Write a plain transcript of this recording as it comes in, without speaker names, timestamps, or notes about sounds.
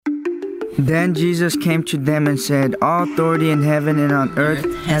Then Jesus came to them and said, "All authority in heaven and on earth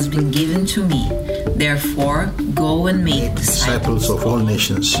has been given to me. Therefore, go and make disciples of all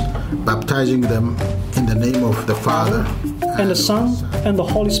nations, baptizing them in the name of the Father, and the Son, and the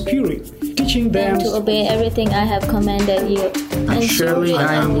Holy Spirit, teaching them to obey everything I have commanded you. And surely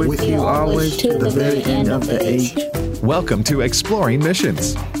I am with you always to the very end of the age." Welcome to Exploring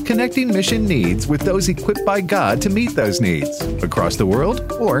Missions, connecting mission needs with those equipped by God to meet those needs, across the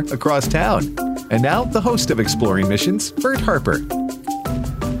world or across town. And now, the host of Exploring Missions, Bert Harper.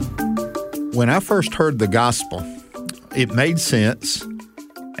 When I first heard the gospel, it made sense,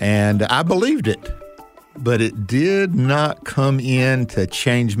 and I believed it, but it did not come in to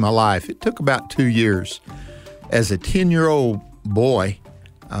change my life. It took about 2 years. As a 10-year-old boy,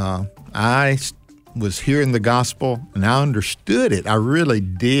 I was hearing the gospel, and I understood it. I really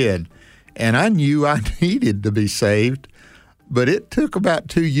did. And I knew I needed to be saved. But it took about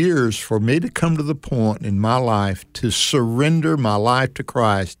 2 years for me to come to the point in my life to surrender my life to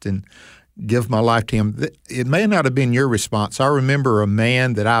Christ and give my life to Him. It may not have been your response. I remember a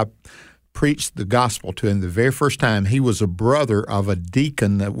man that I preached the gospel to him the very first time. He was a brother of a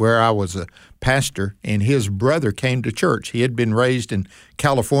deacon where I was a pastor, and his brother came to church. He had been raised in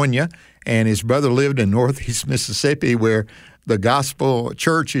California, and his brother lived in northeast Mississippi where the gospel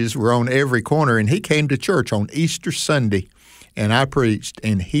churches were on every corner, and he came to church on Easter Sunday, and I preached,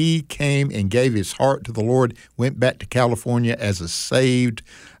 and he came and gave his heart to the Lord, went back to California as a saved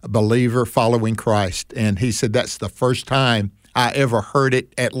believer following Christ. And he said, that's the first time I ever heard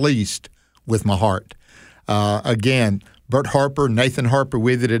it, at least with my heart. Again, Bert Harper, Nathan Harper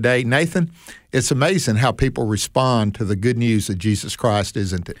with you today. Nathan, it's amazing how people respond to the good news of Jesus Christ,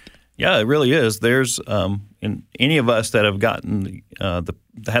 isn't it? Yeah, it really is. There's in any of us that have gotten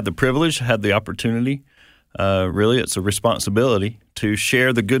had the privilege, had the opportunity, really it's a responsibility to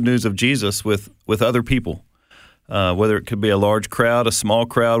share the good news of Jesus with other people, whether it could be a large crowd, a small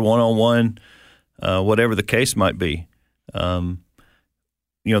crowd, one-on-one, whatever the case might be.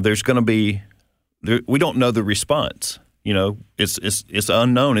 There's going to be we don't know the response. It's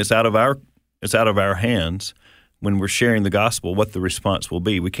unknown. It's out of our hands when we're sharing the gospel. What the response will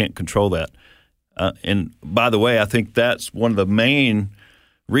be, we can't control that. And by the way, I think that's one of the main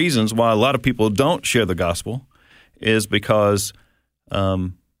reasons why a lot of people don't share the gospel, is because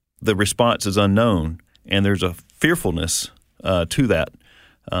the response is unknown, and there's a fearfulness to that,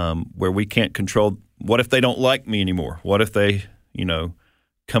 where we can't control. What if they don't like me anymore? What if they,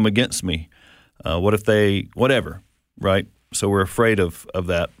 come against me? What if they, whatever, right? So we're afraid of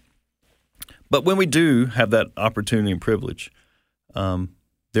that. But when we do have that opportunity and privilege,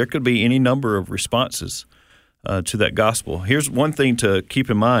 there could be any number of responses to that gospel. Here's one thing to keep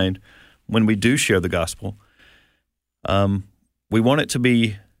in mind when we do share the gospel. We want it to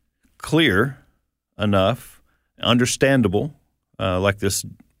be clear enough, understandable, like this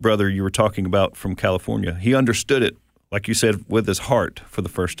brother you were talking about from California. He understood it, like you said, with his heart for the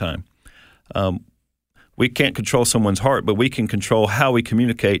first time. We can't control someone's heart, but we can control how we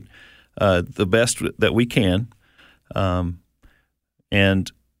communicate the best that we can,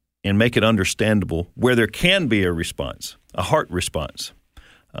 and make it understandable where there can be a response, a heart response.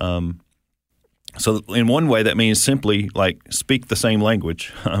 So in one way, that means simply like speak the same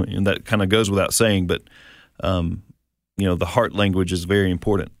language, and that kind of goes without saying. But the heart language is very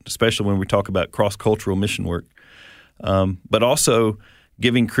important, especially when we talk about cross-cultural mission work. But also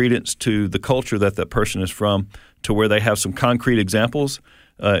giving credence to the culture that person is from, to where they have some concrete examples,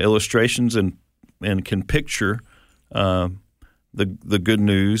 illustrations, and can picture the good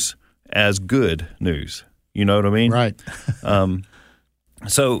news as good news. You know what I mean? Right.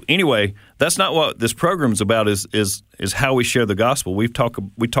 So anyway, that's not what this program is about. Is how we share the gospel. We talk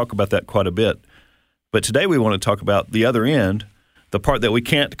about that quite a bit, but today we want to talk about the other end, the part that we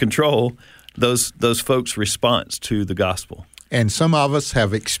can't control. Those folks' response to the gospel. And some of us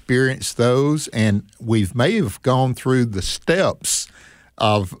have experienced those, and we may have gone through the steps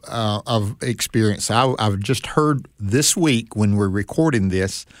of experience. I've just heard this week, when we're recording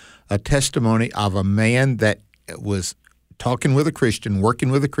this, a testimony of a man that was talking with a Christian,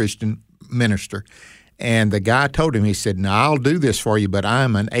 working with a Christian minister, and the guy told him, he said, "Now, I'll do this for you, but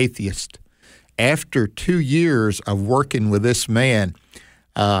I'm an atheist." After 2 years of working with this man,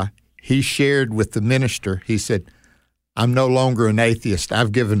 he shared with the minister, he said, "I'm no longer an atheist.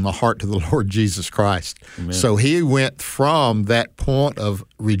 I've given my heart to the Lord Jesus Christ." Amen. So he went from that point of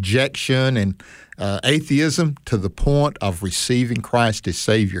rejection and atheism to the point of receiving Christ as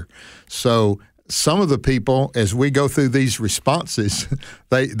Savior. So some of the people, as we go through these responses,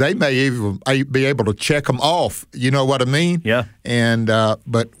 they may even be able to check them off. You know what I mean? Yeah. And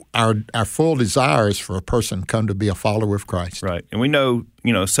but our full desire is for a person to come to be a follower of Christ. Right. And we know,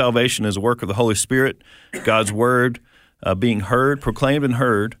 salvation is a work of the Holy Spirit, God's Word being heard, proclaimed and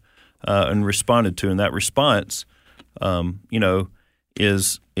heard, and responded to. And that response,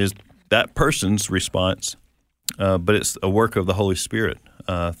 is that person's response, but it's a work of the Holy Spirit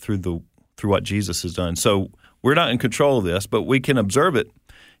through what Jesus has done. So we're not in control of this, but we can observe it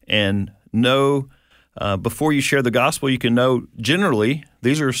and know before you share the gospel, you can know generally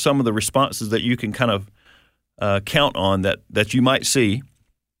these are some of the responses that you can kind of count on that you might see.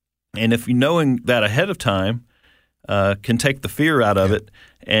 And if you knowing that ahead of time can take the fear out of it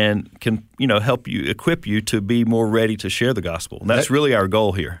and can help you, equip you to be more ready to share the gospel. And that's really our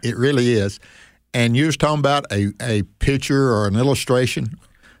goal here. It really is. And you was talking about a picture or an illustration.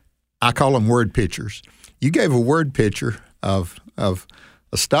 I call them word pictures. You gave a word picture of a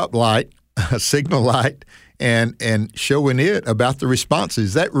stoplight, a signal light, and showing it about the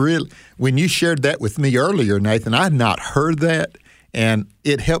responses. That really, when you shared that with me earlier, Nathan, I had not heard that, and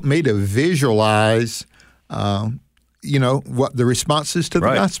it helped me to visualize, what the response is to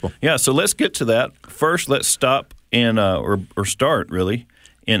the gospel. Yeah, so let's get to that. First, let's stop in, or start really,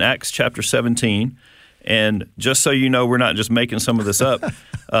 in Acts chapter 17. And just so you know, we're not just making some of this up.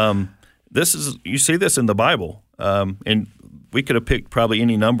 You see this in the Bible, and we could have picked probably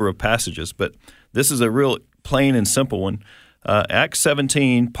any number of passages, but this is a real plain and simple one. Acts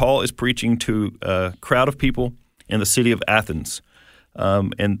 17, Paul is preaching to a crowd of people in the city of Athens,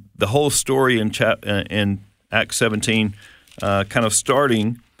 and the whole story in Acts 17, kind of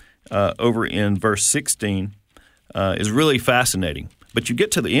starting over in verse 16, is really fascinating. But you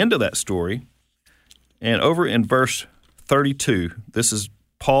get to the end of that story, and over in verse 32, this is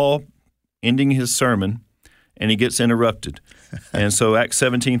Paul ending his sermon, and he gets interrupted. And so Acts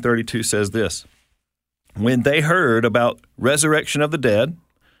 17:32 says this: "When they heard about resurrection of the dead,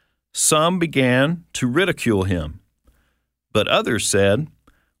 some began to ridicule him, but others said,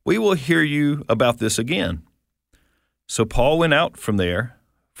 'We will hear you about this again.' So Paul went out from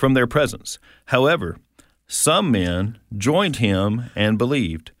their presence. However, some men joined him and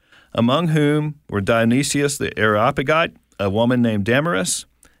believed, among whom were Dionysius the Areopagite, a woman named Damaris,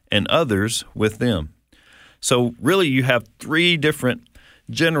 and others with them." So really you have three different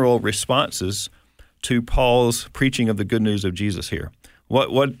general responses to Paul's preaching of the good news of Jesus here.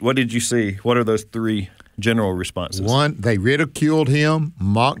 What did you see? What are those three general responses? One, they ridiculed him,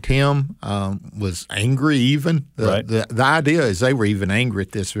 mocked him, was angry even. The idea is they were even angry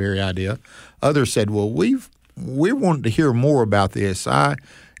at this very idea. Others said, well, we wanted to hear more about this.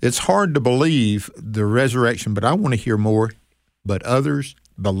 It's hard to believe the resurrection, but I want to hear more. But others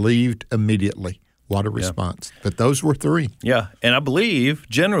believed immediately. What a response. But those were three. Yeah, and I believe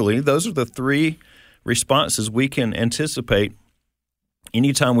generally those are the three responses we can anticipate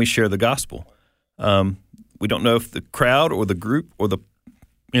anytime we share the gospel. We don't know if the crowd or the group or the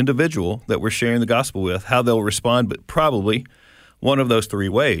individual that we're sharing the gospel with, how they'll respond, but probably one of those three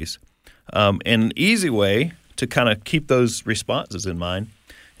ways. And an easy way to kind of keep those responses in mind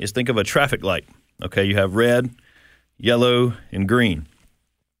is think of a traffic light. Okay, you have red, yellow, and green.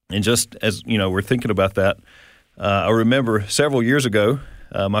 And just as, we're thinking about that, I remember several years ago,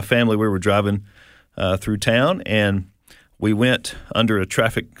 my family, we were driving through town, and we went under a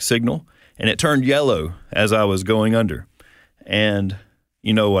traffic signal, and it turned yellow as I was going under. And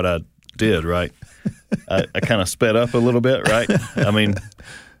you know what I did, right? I kind of sped up a little bit, right? I mean,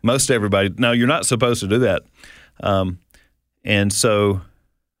 most everybody. Now, you're not supposed to do that. And so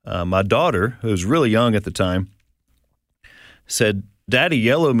my daughter, who was really young at the time, said, "Daddy,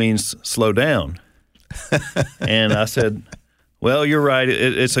 yellow means slow down." And I said, "Well, you're right.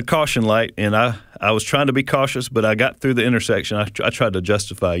 It's a caution light." And I was trying to be cautious, but I got through the intersection. I tried to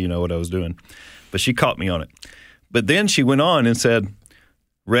justify, what I was doing. But she caught me on it. But then she went on and said,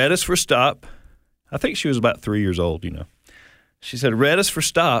 "Red is for stop." I think she was about 3 years old, She said, "Red is for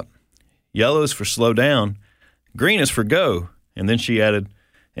stop. Yellow is for slow down. Green is for go." And then she added,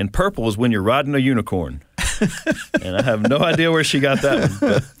 "And purple is when you're riding a unicorn." And I have no idea where she got that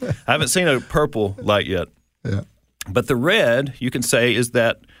one. But I haven't seen a purple light yet. Yeah. But the red, you can say, is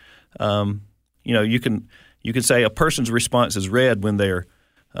that, you can say a person's response is red when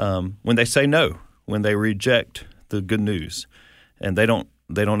they say no, when they reject the good news, and they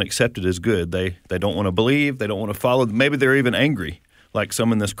don't accept it as good. They don't want to believe. They don't want to follow. Maybe they're even angry, like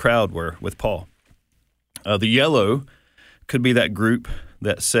some in this crowd were with Paul. The yellow could be that group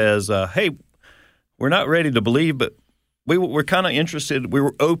that says, "Hey, we're not ready to believe, but we're kind of interested. We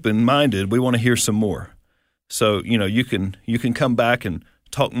were open-minded. We want to hear some more." So, you can come back and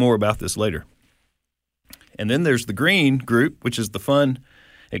talk more about this later. And then there's the green group, which is the fun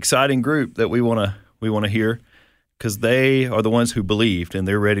exciting group that we want to hear, because they are the ones who believed and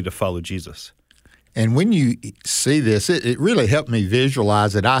they're ready to follow Jesus. And when you see this, it really helped me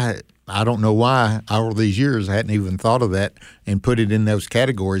visualize it. I don't know why all these years I hadn't even thought of that and put it in those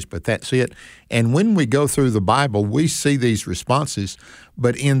categories, but that's it. And when we go through the Bible, we see these responses,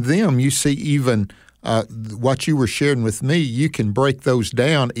 but in them you see even what you were sharing with me, you can break those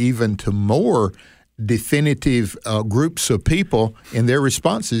down even to more definitive groups of people in their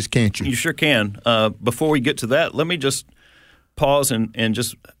responses, can't you? You sure can. Before we get to that, let me just pause and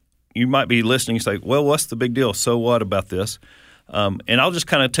just, you might be listening and say, well, what's the big deal? So what about this? And I'll just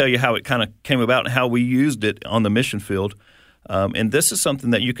kind of tell you how it kind of came about and how we used it on the mission field. And this is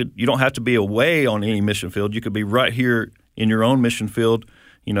something that you don't have to be away on any mission field. You could be right here in your own mission field,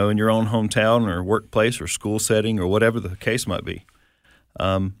 in your own hometown or workplace or school setting or whatever the case might be.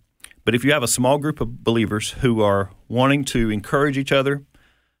 But if you have a small group of believers who are wanting to encourage each other,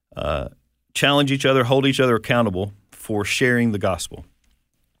 challenge each other, hold each other accountable for sharing the gospel.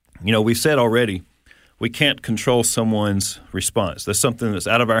 We've said already, we can't control someone's response. That's something that's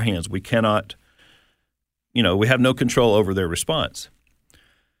out of our hands. We cannot, we have no control over their response.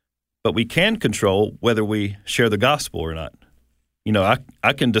 But we can control whether we share the gospel or not.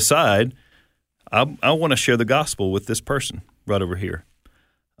 I can decide I want to share the gospel with this person right over here.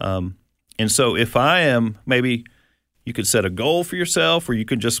 And so if I am, maybe you could set a goal for yourself, or you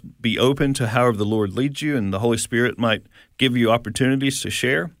could just be open to however the Lord leads you, and the Holy Spirit might give you opportunities to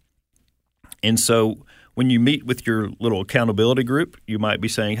share. And so when you meet with your little accountability group, you might be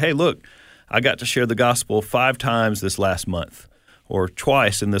saying, hey, look, I got to share the gospel 5 times this last month or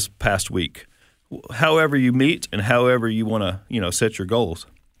twice in this past week. However you meet and however you want to, set your goals.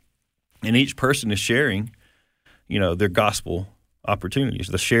 And each person is sharing, their gospel opportunities,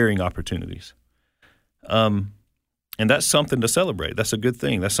 the sharing opportunities. And that's something to celebrate. That's a good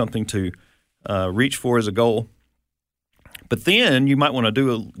thing. That's something to reach for as a goal. But then you might want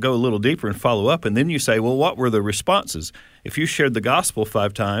to go a little deeper and follow up, and then you say, well, what were the responses? If you shared the gospel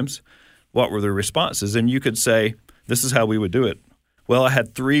 5 times, what were the responses? And you could say, this is how we would do it. Well, I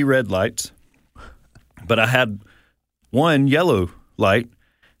had 3 red lights, but I had 1 yellow light,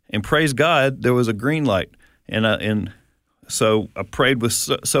 and praise God, there was a green light. And so I prayed with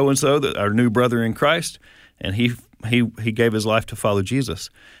so-and-so, that our new brother in Christ, and he gave his life to follow Jesus.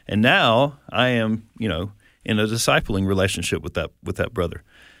 And now I am, in a discipling relationship with that brother.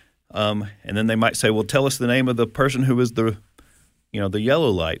 And then they might say, well, tell us the name of the person who was the yellow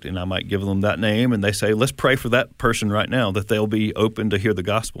light. And I might give them that name, and they say, let's pray for that person right now, that they'll be open to hear the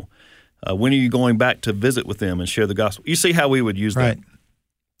gospel. When are you going back to visit with them and share the gospel? You see how we would use that.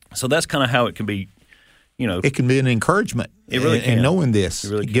 So that's kind of how it can be, It can be an encouragement. It really can. And knowing this,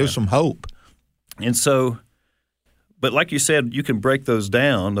 it gives them hope. And so, but like you said, you can break those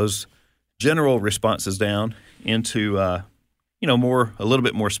down, those general responses down into, a little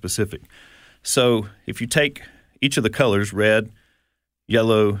bit more specific. So if you take each of the colors, red,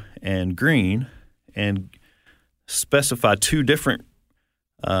 yellow, and green, and specify 2 different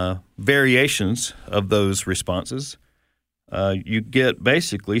variations of those responses, you get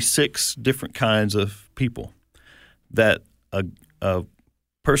basically 6 different kinds of people that a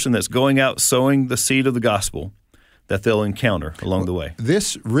person that's going out sowing the seed of the gospel that they'll encounter along the way.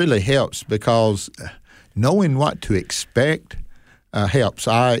 This really helps because knowing what to expect helps.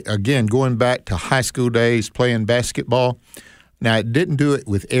 Going back to high school days playing basketball, now I didn't do it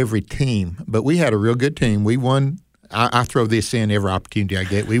with every team, but we had a real good team. We won. I throw this in every opportunity I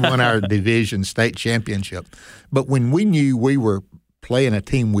get. We won our division state championship. But when we knew we were playing a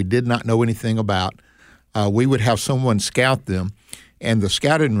team we did not know anything about, we would have someone scout them, and the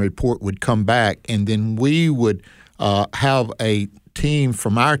scouting report would come back, and then we would have a team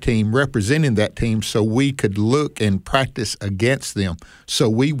from our team representing that team so we could look and practice against them so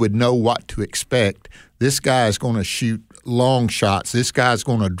we would know what to expect. This guy is going to shoot long shots. This guy's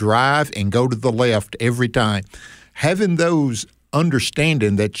going to drive and go to the left every time. Having those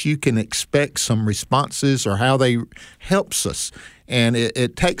understanding that you can expect some responses or how they helps us. And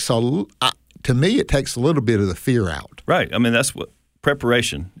it takes to me, it takes a little bit of the fear out. Right. I mean, that's what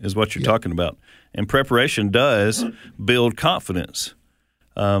preparation is what you're talking about. And preparation does build confidence.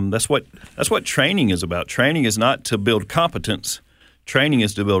 That's what training is about. Training is not to build competence. Training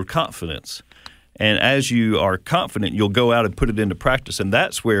is to build confidence. And as you are confident, you'll go out and put it into practice. And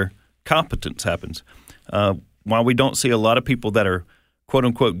that's where competence happens. While we don't see a lot of people that are, quote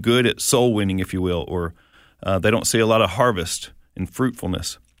unquote, good at soul winning, if you will, or they don't see a lot of harvest and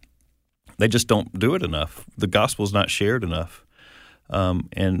fruitfulness, they just don't do it enough. The gospel's not shared enough.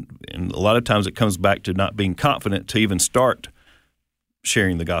 And a lot of times it comes back to not being confident to even start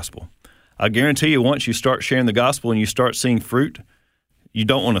sharing the gospel. I guarantee you, once you start sharing the gospel and you start seeing fruit, you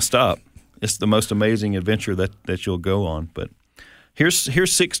don't want to stop. It's the most amazing adventure that you'll go on. But here's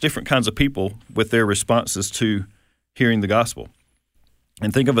 6 different kinds of people with their responses to hearing the gospel.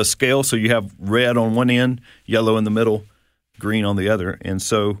 And think of a scale. So you have red on one end, yellow in the middle, green on the other. And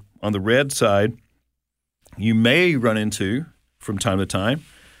so on the red side, you may run into, from time to time,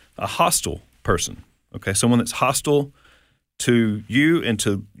 a hostile person. Okay, someone that's hostile to you and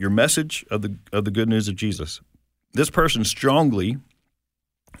to your message of the good news of Jesus. This person strongly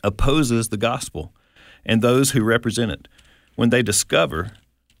opposes the gospel and those who represent it. When they discover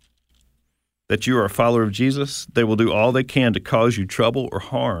that you are a follower of Jesus, they will do all they can to cause you trouble or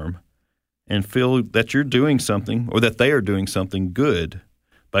harm and feel that you're doing something or that they are doing something good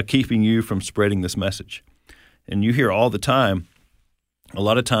by keeping you from spreading this message. And you hear all the time, a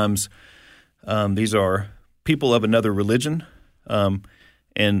lot of times, these are people of another religion,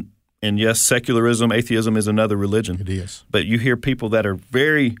 and yes, secularism, atheism is another religion. It is. But you hear people that are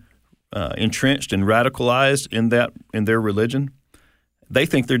very entrenched and radicalized in their religion. They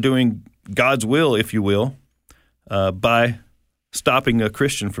think they're doing God's will, if you will, by stopping a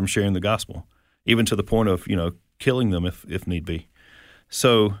Christian from sharing the gospel, even to the point of killing them if need be.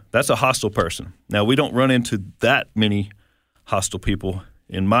 So that's a hostile person. Now, we don't run into that many hostile people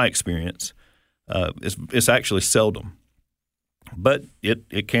in my experience. It's actually seldom, but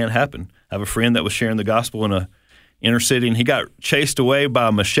it can happen. I have a friend that was sharing the gospel in a inner city, and he got chased away by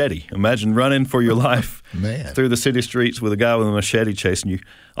a machete. Imagine running for your life through the city streets with a guy with a machete chasing you.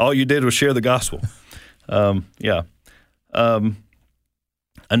 All you did was share the gospel. The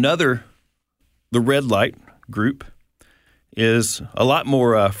red light group is a lot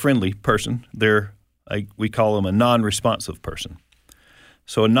more friendly person. We call them a non-responsive person.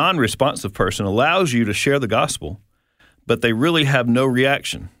 So a non-responsive person allows you to share the gospel, but they really have no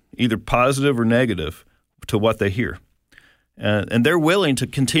reaction, either positive or negative, to what they hear. And they're willing to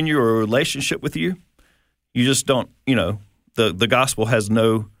continue a relationship with you. You just don't, the gospel has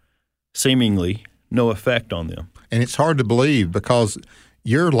seemingly no effect on them. And it's hard to believe because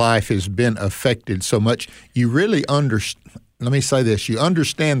your life has been affected so much. You really let me say this, you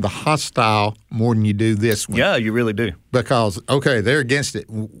understand the hostile more than you do this one. Yeah, you really do. Because, okay, they're against it.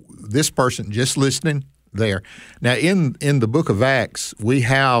 This person just listening there. Now, in the book of Acts, we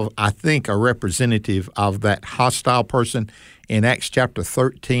have, I think, a representative of that hostile person in Acts chapter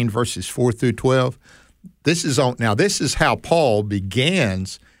 13, verses 4 through 12. This is how Paul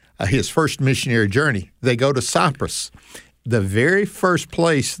begins his first missionary journey. They go to Cyprus. The very first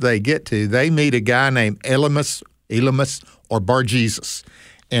place they get to, they meet a guy named Elymas or Bar-Jesus.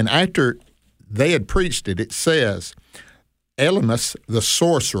 And after they had preached it, it says, Elymas, the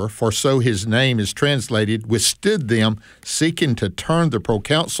sorcerer, for so his name is translated, withstood them, seeking to turn the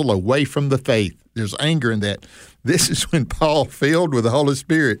proconsul away from the faith. There's anger in that. This is when Paul, filled with the Holy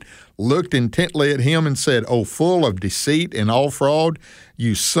Spirit, looked intently at him and said, O full of deceit and all fraud,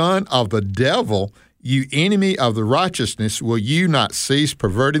 you son of the devil, you enemy of the righteousness, will you not cease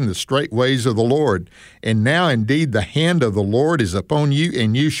perverting the straight ways of the Lord? And now indeed the hand of the Lord is upon you,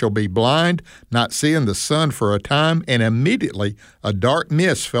 and you shall be blind, not seeing the sun for a time. And immediately a dark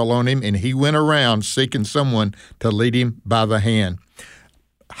mist fell on him, and he went around seeking someone to lead him by the hand.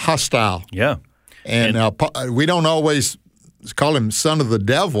 Hostile. Yeah. And we don't always call him son of the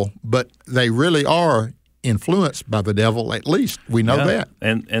devil, but they really are influenced by the devil, at least. We know that.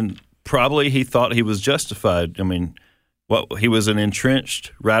 And probably he thought he was justified. I mean, he was an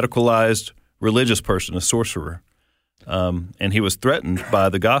entrenched, radicalized religious person, a sorcerer, and he was threatened by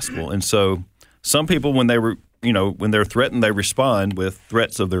the gospel. And so, some people, when they're threatened, they respond with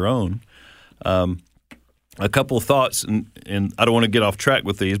threats of their own. A couple of thoughts, and I don't want to get off track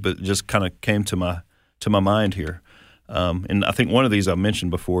with these, but it just kind of came to my mind here. And I think one of these I've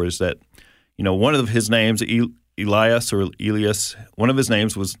mentioned before is that, one of his names, Elias, one of his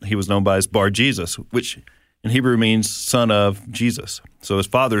names he was known by as Bar-Jesus, which in Hebrew means son of Jesus. So his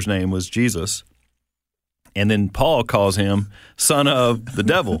father's name was Jesus. And then Paul calls him son of the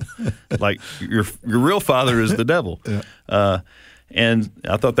devil. Like your real father is the devil. Yeah. And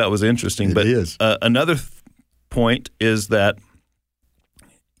I thought that was interesting. But another point is that,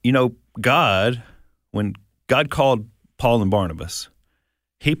 God, when God called Paul and Barnabas,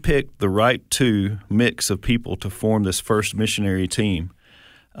 he picked the right mix of people to form this first missionary team.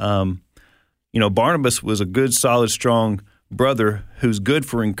 Barnabas was a good, solid, strong brother who's good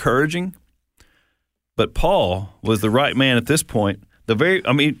for encouraging, but Paul was the right man at this point.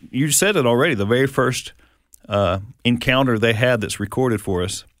 You said it already, the very first encounter they had that's recorded for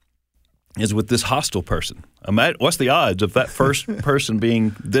us is with this hostile person. What's the odds of that first person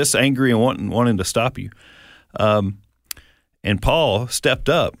being this angry and wanting to stop you? And Paul stepped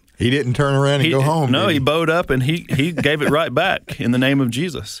up. He didn't turn around and go home. No, he bowed up and he gave it right back in the name of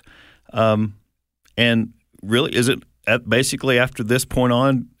Jesus. And really, is it basically after this point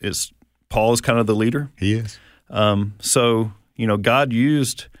on, Paul is kind of the leader? He is. So, God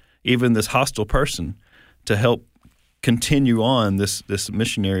used even this hostile person to help continue on this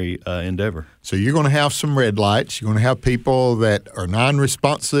missionary endeavor. So you're going to have some red lights. You're going to have people that are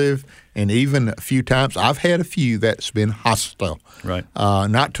non-responsive, and even a few times, I've had a few that's been hostile. Right.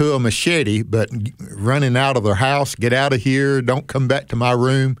 Not to a machete, but running out of their house, get out of here, don't come back to my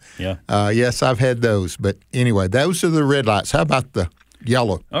room. Yeah. Yes, I've had those. But anyway, those are the red lights. How about the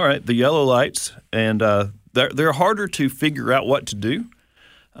yellow? All right, the yellow lights, and they're harder to figure out what to do.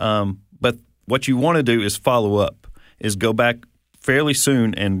 But what you want to do is follow up, is go back fairly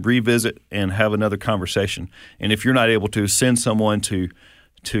soon and revisit and have another conversation. And if you're not able to, send someone to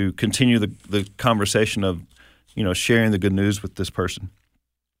continue the conversation of, sharing the good news with this person.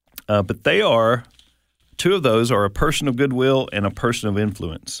 But two of those are a person of goodwill and a person of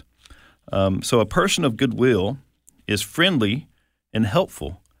influence. So a person of goodwill is friendly and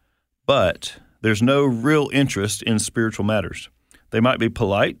helpful, but there's no real interest in spiritual matters. They might be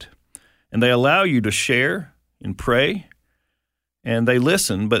polite, and they allow you to share and pray, and they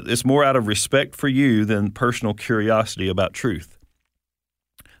listen, but it's more out of respect for you than personal curiosity about truth.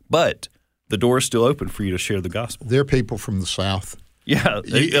 But the door is still open for you to share the gospel. They're people from the South. Yeah,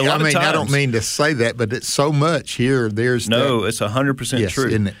 a lot of times. I don't mean to say that, but it's so much here. It's 100% true.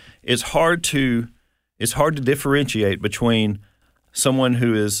 Isn't it? It's hard to differentiate between someone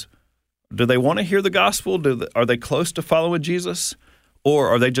who is, do they want to hear the gospel? Are they close to following Jesus? Or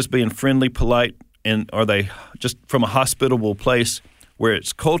are they just being friendly, polite, and are they just from a hospitable place where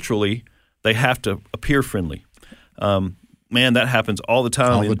it's culturally they have to appear friendly? Man, that happens all the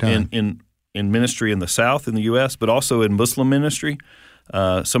time, in ministry in the South in the U.S., but also in Muslim ministry.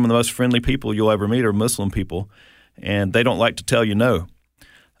 Some of the most friendly people you'll ever meet are Muslim people, and they don't like to tell you no.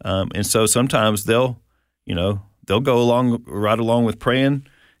 And so sometimes they'll go right along with praying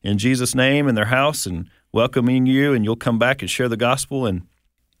in Jesus' name in their house and welcoming you, and you'll come back and share the gospel,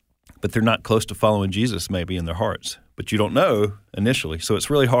 but they're not close to following Jesus maybe in their hearts. But you don't know initially, so it's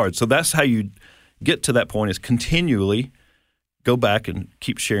really hard. So that's how you get to that point, is continually go back and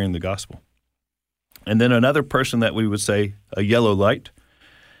keep sharing the gospel. And then another person that we would say a yellow light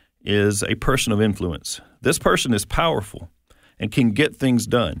is a person of influence. This person is powerful and can get things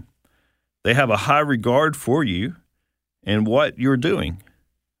done. They have a high regard for you and what you're doing.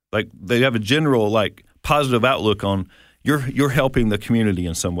 Like they have a general positive outlook on you're helping the community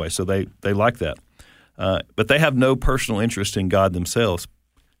in some way, so they like that. But they have no personal interest in God themselves,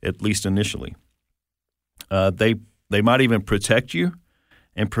 at least initially. They might even protect you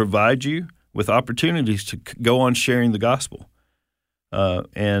and provide you with opportunities to go on sharing the gospel.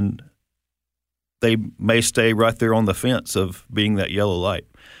 And they may stay right there on the fence of being that yellow light.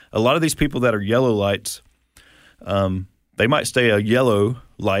 A lot of these people that are yellow lights, they might stay a yellow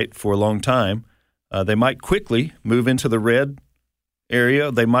light for a long time. They might quickly move into the red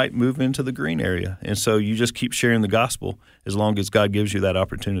area. They might move into the green area. And so you just keep sharing the gospel as long as God gives you that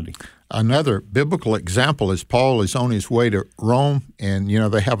opportunity. Another biblical example is Paul is on his way to Rome, and,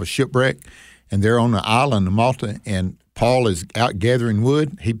 they have a shipwreck, and they're on the island of Malta, and Paul is out gathering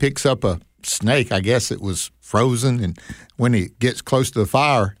wood. He picks up a snake. I guess it was frozen, and when he gets close to the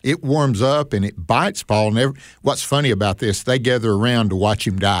fire, it warms up, and it bites Paul. And what's funny about this, they gather around to watch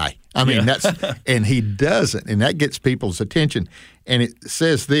him die. I mean, and he doesn't, and that gets people's attention. And it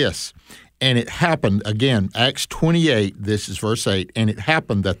says this, and it happened, again, Acts 28, this is verse 8, and it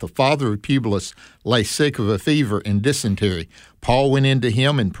happened that the father of Publius lay sick of a fever and dysentery. Paul went into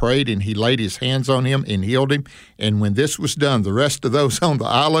him and prayed, and he laid his hands on him and healed him. And when this was done, the rest of those on the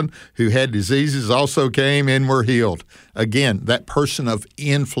island who had diseases also came and were healed. Again, that person of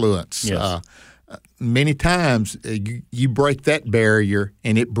influence. Yes. Many times you break that barrier,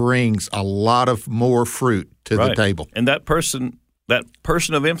 and it brings a lot of more fruit to the table. And that person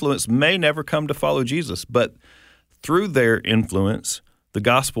of influence may never come to follow Jesus, but through their influence, the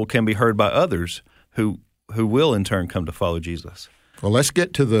gospel can be heard by others who will in turn come to follow Jesus. Well, let's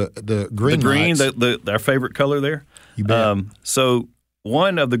get to the green. The green, lights. Our favorite color there. You bet. So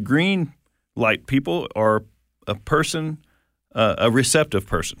one of the green light people are a person, a receptive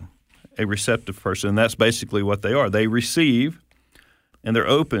person. A receptive person, and that's basically what they are. They receive, and they're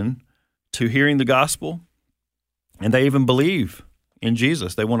open to hearing the gospel, and they even believe in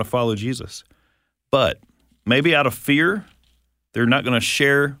Jesus. They want to follow Jesus. But maybe out of fear, they're not going to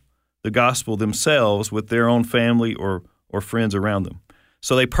share the gospel themselves with their own family or friends around them.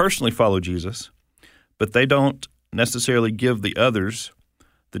 So they personally follow Jesus, but they don't necessarily give the others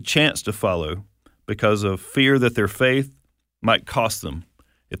the chance to follow because of fear that their faith might cost them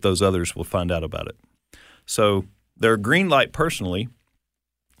if those others will find out about it. So they're a green light personally,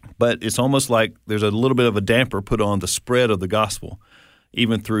 but it's almost like there's a little bit of a damper put on the spread of the gospel,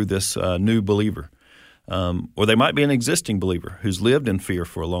 even through this new believer. Or they might be an existing believer who's lived in fear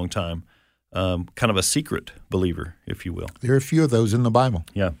for a long time, kind of a secret believer, if you will. There are a few of those in the Bible.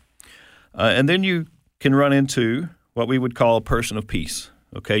 Yeah. And then you can run into what we would call a person of peace.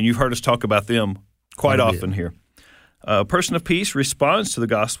 Okay, you've heard us talk about them quite often here. A person of peace responds to the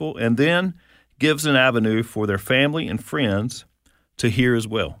gospel and then gives an avenue for their family and friends to hear as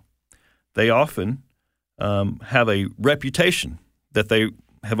well. They often have a reputation that they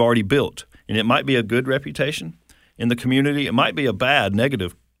have already built, and it might be a good reputation in the community. It might be a bad,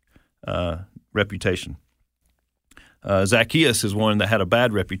 negative reputation. Zacchaeus is one that had a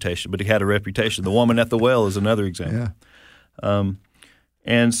bad reputation, but he had a reputation. The woman at the well is another example. Yeah.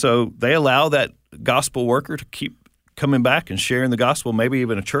 And so they allow that gospel worker to keep coming back and sharing the gospel. Maybe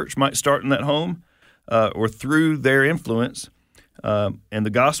even a church might start in that home or through their influence, and the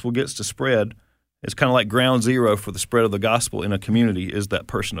gospel gets to spread. It's kind of like ground zero for the spread of the gospel in a community is that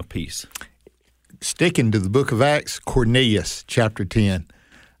person of peace. Sticking to the book of Acts, Cornelius, chapter 10.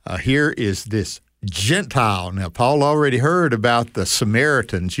 Here is this Gentile. Now, Paul already heard about the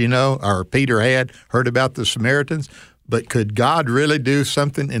Samaritans, or Peter had heard about the Samaritans. But could God really do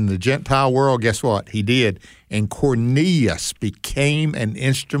something in the Gentile world? Guess what? He did. And Cornelius became an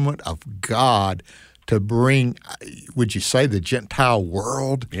instrument of God to bring, would you say, the Gentile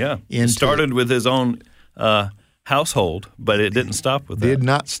world? Yeah. It started with his own household, but it didn't stop with that. Did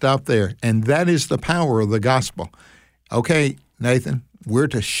not stop there. And that is the power of the gospel. Okay, Nathan, we're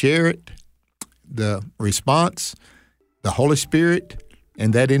to share it, the response, the Holy Spirit,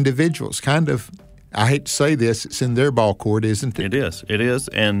 and that individual's kind of, I hate to say this, it's in their ball court, isn't it? It is.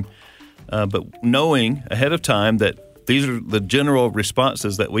 And but knowing ahead of time that these are the general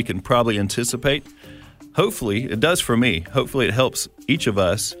responses that we can probably anticipate, hopefully, it does for me. Hopefully it helps each of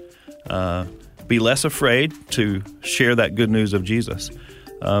us be less afraid to share that good news of Jesus.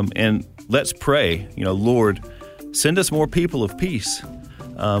 And let's pray, Lord, send us more people of peace.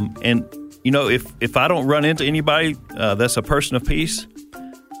 And, if I don't run into anybody that's a person of peace,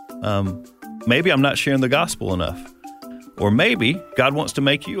 maybe I'm not sharing the gospel enough. Or maybe God wants to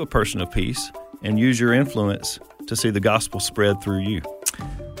make you a person of peace and use your influence to see the gospel spread through you.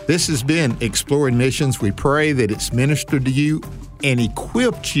 This has been Exploring Missions. We pray that it's ministered to you and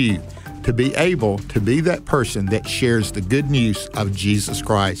equipped you to be able to be that person that shares the good news of Jesus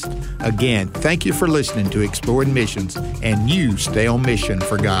Christ. Again, thank you for listening to Exploring Missions, and you stay on mission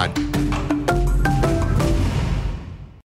for God.